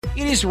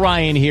It is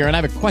Ryan here, and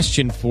I have a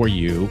question for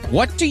you.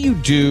 What do you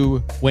do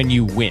when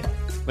you win?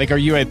 Like, are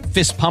you a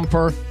fist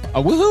pumper,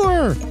 a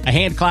woohooer, a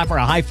hand clapper,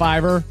 a high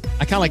fiver?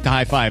 I kind of like the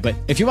high five, but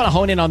if you want to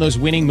hone in on those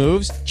winning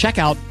moves, check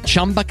out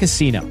Chumba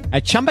Casino.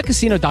 At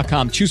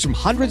ChumbaCasino.com, choose from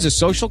hundreds of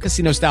social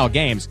casino-style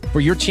games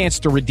for your chance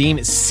to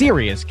redeem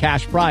serious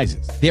cash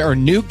prizes. There are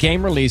new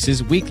game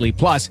releases weekly,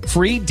 plus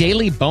free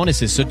daily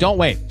bonuses. So don't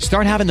wait.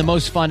 Start having the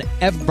most fun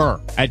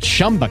ever at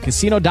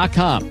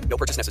ChumbaCasino.com. No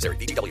purchase necessary.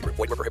 VGW Group.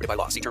 Void where prohibited by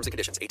law. See terms and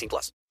conditions.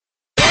 18+.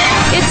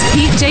 It's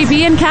Pete,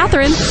 JB, and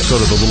Catherine. So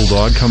did the little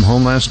dog come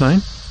home last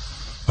night?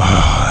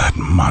 Oh, that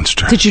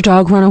monster. Did your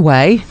dog run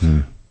away?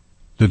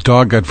 The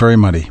dog got very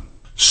muddy.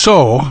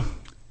 So,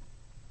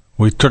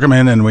 we took him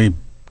in and we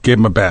gave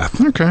him a bath.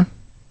 Okay.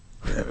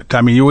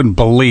 I mean, you wouldn't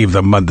believe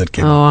the mud that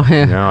came Oh,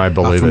 yeah. Yeah, I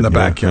believe from it. the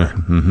Yeah. backyard.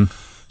 Mm-hmm.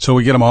 So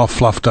we get him all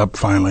fluffed up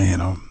finally, you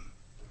know.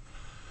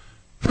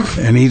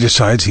 And he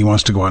decides he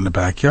wants to go out in the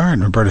backyard.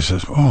 And Roberta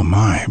says, oh,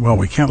 my. Well,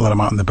 we can't let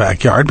him out in the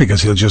backyard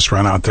because he'll just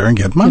run out there and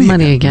get muddy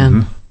Money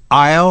again.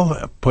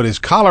 I'll put his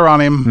collar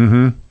on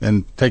him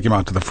and take him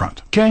out to the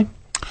front. Okay.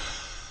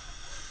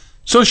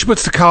 So she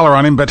puts the collar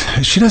on him, but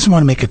she doesn't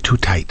want to make it too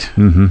tight,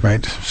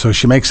 right? So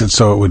she makes it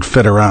so it would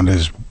fit around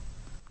his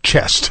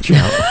chest.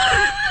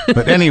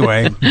 But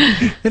anyway,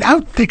 and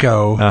out they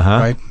go,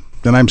 right?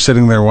 Then I'm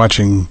sitting there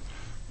watching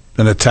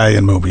an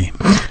Italian movie,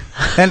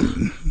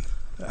 and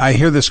I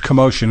hear this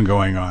commotion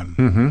going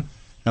on.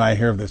 And I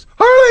hear this,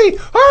 Harley,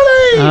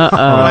 Harley!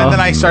 And then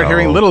I start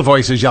hearing little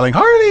voices yelling,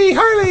 Harley,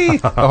 Harley!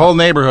 The whole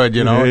neighborhood,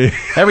 you know,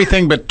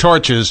 everything but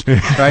torches,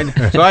 right?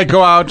 So I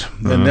go out,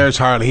 and there's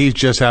Harley. He's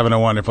just having a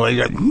wonderful,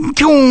 he's like,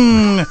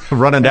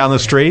 Running down the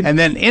street? and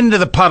then into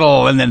the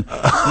puddle, and then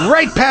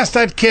right past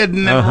that kid,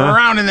 and then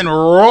around, and then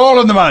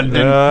roll in the mud. And,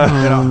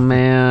 Oh,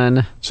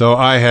 man. so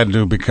I had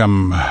to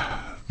become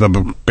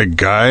the big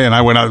guy, and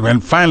I went out,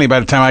 and finally, by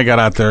the time I got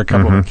out there, a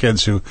couple of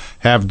kids who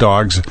have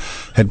dogs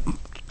had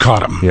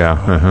caught him.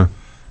 Yeah.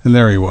 And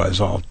there he was,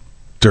 all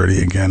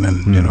dirty again.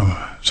 And, you know,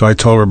 so I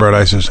told Roberta,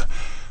 I says,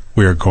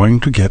 we are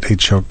going to get a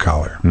choke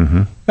collar.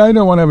 I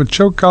don't want to have a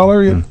choke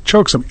collar. It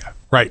chokes him.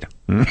 Right.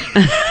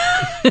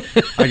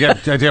 I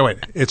tell you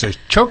what, it's a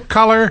choke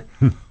collar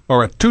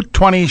or a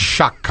 220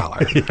 shock collar.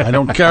 I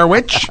don't care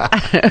which.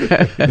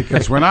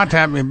 Because we're not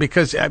having,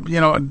 because,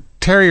 you know,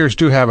 terriers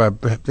do have a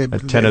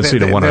tendency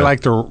to want they to like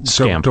to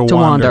scamp. To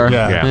wander.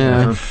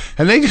 Yeah.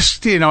 And they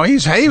just, you know, he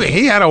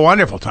had a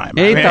wonderful time.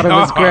 He thought it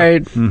was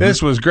great.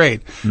 This was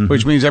great,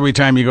 which means every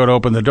time you go to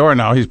open the door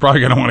now, he's probably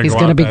going to want to go out.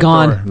 He's going to be that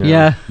gone. door.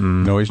 Yeah.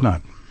 No, he's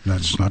not.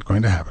 That's not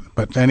going to happen.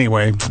 But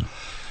anyway,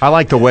 I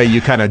like the way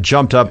you kind of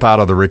jumped up out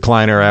of the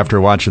recliner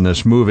after watching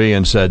this movie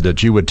and said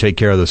that you would take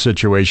care of the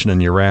situation,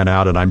 and you ran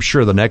out. And I'm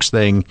sure the next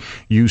thing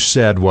you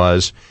said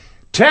was,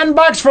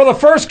 $10 for the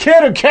first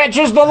kid who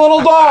catches the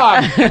little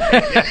dog.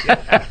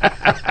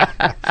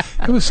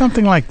 it was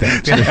something like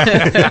that.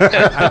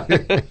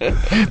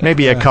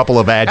 Maybe a couple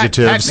of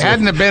adjectives.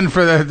 Hadn't it been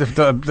for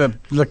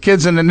the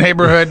kids in the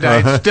neighborhood,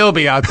 I'd still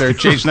be out there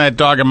chasing that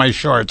dog in my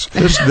shorts.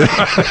 Ew.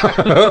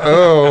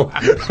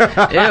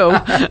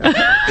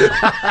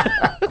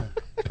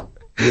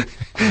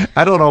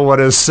 I don't know what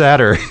is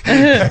sadder.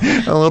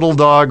 A little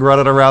dog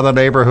running around the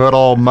neighborhood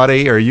all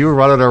muddy, or you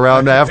running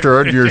around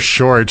after it in your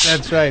shorts.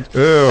 That's right.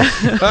 Ew.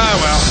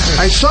 Well.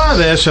 I saw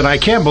this, and I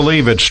can't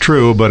believe it's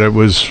true, but it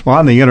was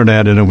on the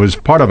internet, and it was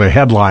part of a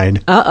headline.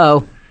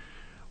 Uh-oh.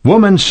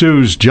 Woman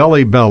sues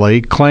Jelly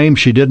Belly, claims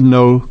she didn't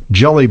know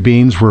jelly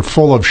beans were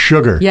full of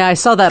sugar. Yeah, I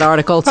saw that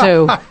article,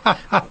 too.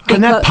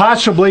 Can that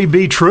possibly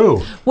be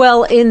true?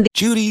 Well, in the...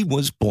 Judy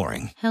was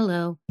boring.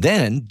 Hello.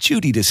 Then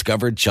Judy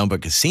discovered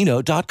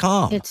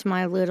ChumbaCasino.com. It's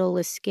my little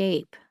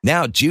escape.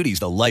 Now Judy's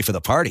the life of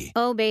the party.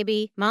 Oh,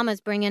 baby,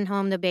 mama's bringing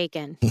home the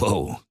bacon.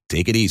 Whoa,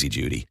 take it easy,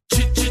 Judy.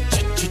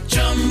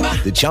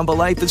 The Chumba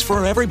life is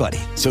for everybody.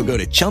 So go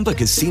to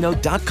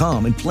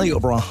ChumbaCasino.com and play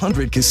over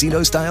 100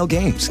 casino-style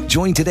games.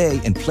 Join today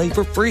and play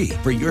for free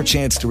for your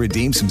chance to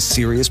redeem some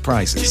serious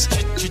prizes.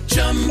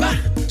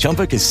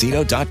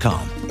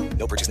 ChumbaCasino.com.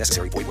 No purchase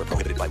necessary. Void where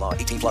prohibited by law.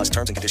 18+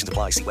 terms and conditions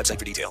apply. See website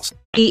for details.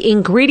 The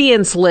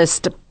ingredients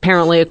list,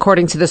 apparently,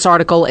 according to this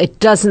article, it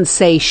doesn't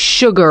say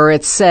sugar.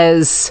 It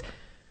says...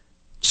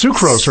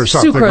 Sucrose or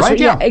something, sucrose, right?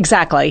 Yeah,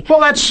 exactly.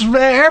 Well, that's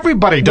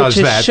everybody does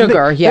Which is that.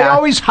 sugar, They yeah.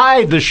 always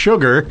hide the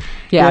sugar.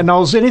 Yeah. And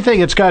anything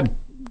that's got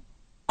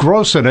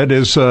gross in it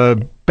is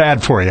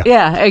bad for you.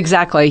 Yeah,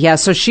 exactly. Yeah,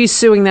 so she's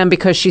suing them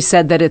because she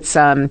said that it's,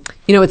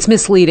 it's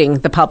misleading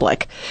the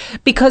public.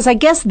 Because I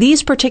guess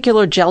these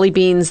particular jelly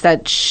beans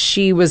that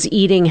she was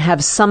eating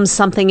have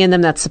something in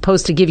them that's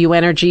supposed to give you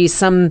energy,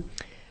 some...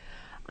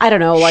 I don't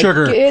know, like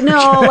sugar.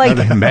 No,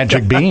 like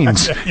magic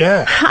beans.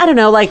 Yeah. I don't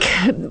know, like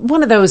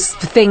one of those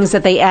things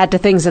that they add to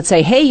things that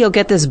say, "Hey, you'll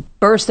get this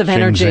burst of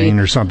energy," Ginseng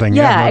or something.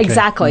 Yeah, okay.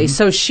 exactly.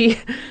 So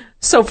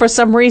for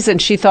some reason,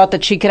 she thought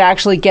that she could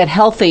actually get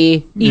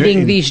healthy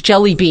eating these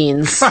jelly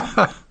beans.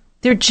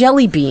 They're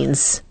jelly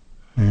beans.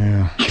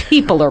 Yeah.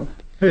 People are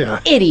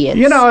idiots.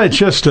 You know, it's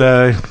just.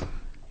 And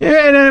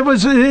it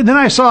was. Then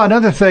I saw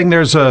another thing.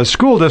 There's a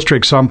school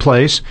district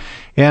someplace,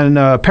 and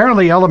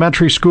apparently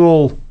elementary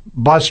school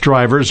bus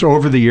drivers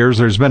over the years,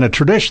 there's been a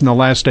tradition the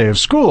last day of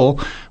school,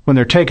 when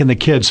they're taking the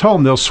kids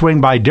home, they'll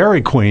swing by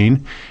Dairy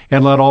Queen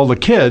and let all the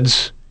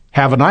kids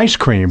have an ice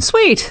cream.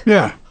 Sweet.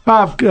 Yeah.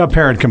 A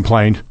parent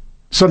complained.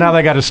 So now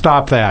they got to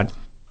stop that.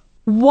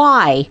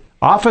 Why?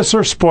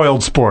 Officer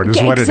spoiled sport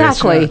is what it is.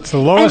 Exactly. It's the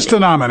lowest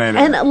denominator.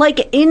 And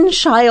like in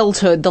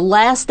childhood, the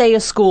last day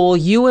of school,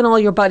 you and all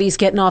your buddies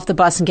getting off the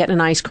bus and getting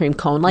an ice cream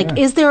cone. Like,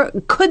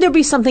 could there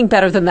be something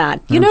better than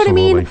that? You know what I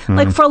mean?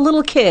 Like for a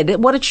little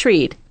kid, what a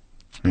treat.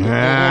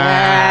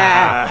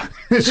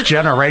 This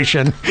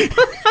generation.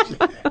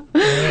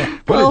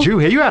 What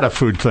did you had a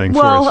food thing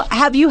for us.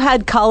 Have you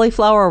had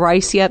cauliflower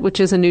rice yet, which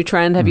is a new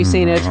trend? Have you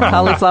seen it?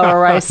 Cauliflower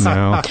rice?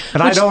 No.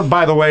 And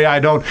I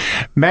don't,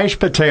 mashed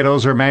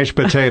potatoes are mashed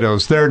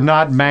potatoes. They're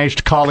not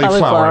mashed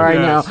cauliflower. I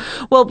know.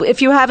 Well,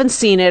 if you haven't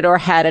seen it or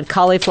had it,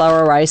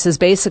 cauliflower rice is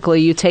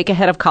basically you take a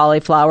head of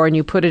cauliflower and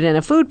you put it in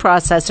a food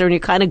processor and you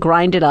kind of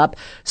grind it up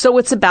so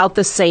it's about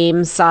the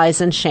same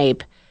size and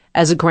shape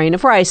as a grain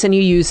of rice, and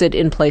you use it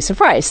in place of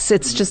rice.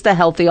 It's just a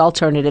healthy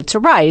alternative to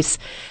rice.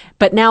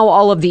 But now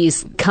all of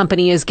these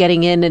companies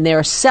getting in and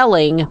they're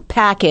selling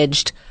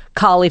packaged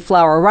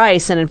cauliflower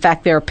rice, and in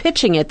fact they're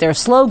pitching it. Their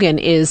slogan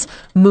is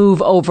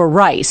 "Move over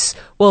rice."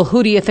 Well,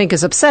 who do you think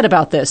is upset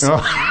about this?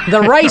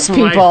 The rice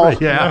people. Right,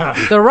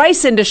 yeah. The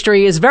rice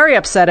industry is very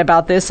upset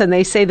about this, and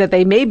they say that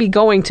they may be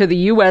going to the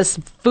U.S.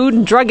 Food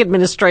and Drug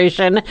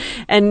Administration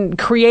and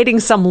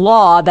creating some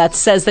law that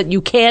says that you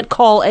can't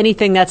call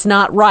anything that's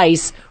not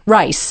rice,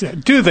 rice.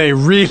 Do they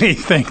really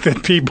think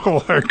that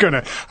people are going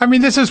to... I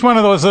mean, this is one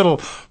of those little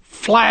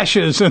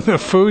flashes in the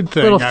food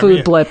thing. Little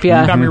food blip,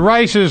 yeah. I mean,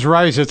 rice is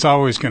rice. It's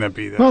always going to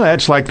be there. Well,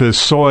 that's like the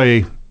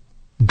soy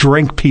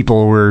drink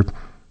people were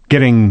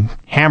getting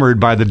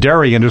hammered by the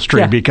dairy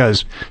industry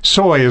because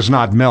soy is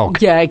not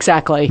milk. Yeah,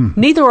 exactly.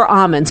 Neither are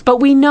almonds, but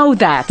we know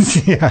that.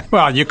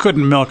 Well, you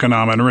couldn't milk an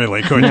almond,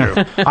 really, could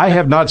you? I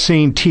have not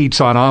seen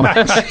teats on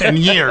almonds In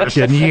years.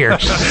 in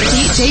years.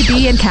 Pete,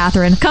 JB, and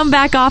Catherine come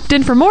back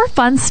often for more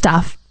fun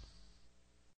stuff.